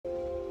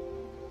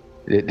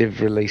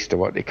They've released a,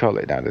 what they call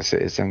it now, the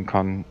Citizen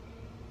Con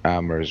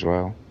armor as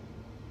well.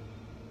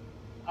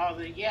 Oh,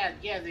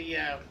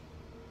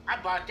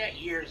 I bought that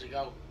years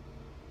ago.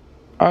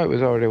 Oh, it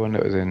was already one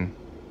that was in.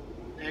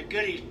 The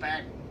goodies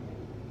pack.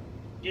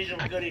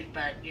 Digital goodies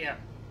pack, yeah.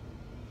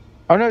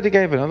 Oh no, they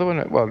gave another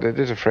one. Well,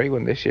 there's a free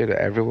one this year that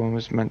everyone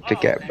was meant to Oh,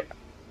 get, okay.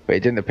 but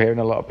it didn't appear in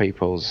a lot of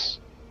people's.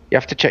 You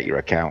have to check your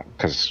account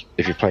because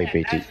if you play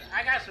BT,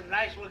 I got some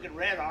nice looking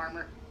red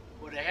armor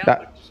with a helmet that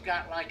that's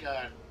got like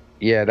a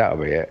yeah,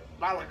 that'll be it.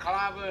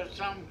 balaclava or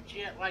some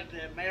shit like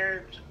the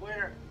mayor's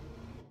square.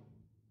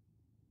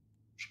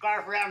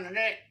 Scarf around the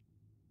neck.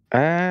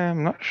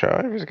 I'm not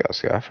sure if he's got a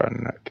scarf around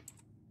the neck.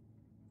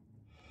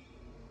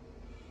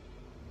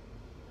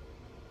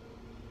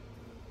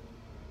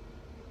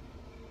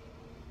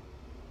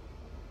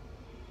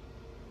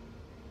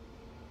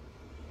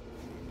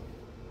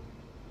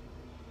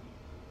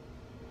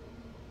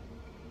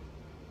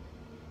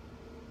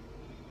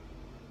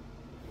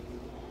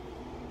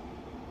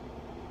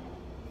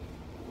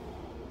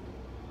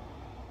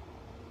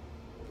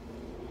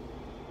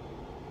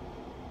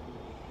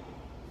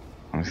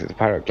 Honestly, the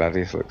Pirate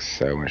Gladius looks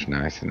so much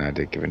nicer now.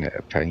 They're giving it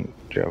a paint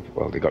job.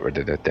 Well, they got rid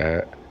of the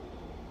dirt.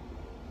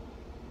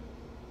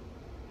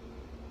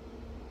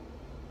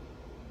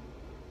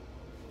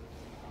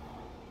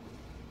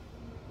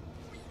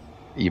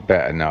 You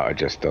better not have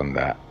just done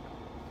that.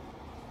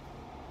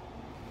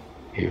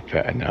 You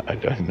better not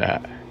have done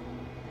that.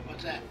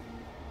 What's that?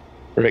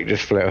 Rick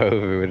just flew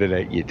over with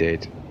it. You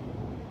did.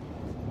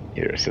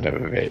 You're a son of a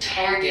bitch.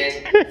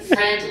 Target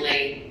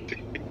friendly.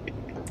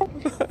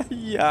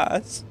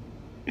 Yes.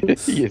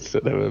 You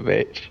son of a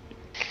bitch.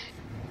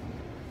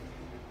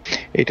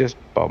 He just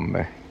bombed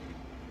me.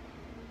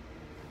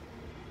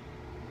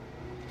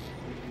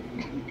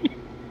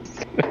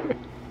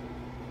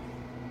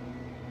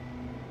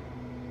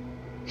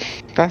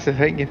 That's the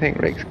thing, you think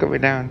Rick's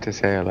coming down to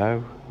say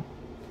hello.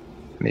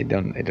 And he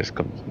doesn't, he just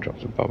comes and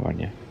drops a bomb on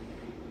you.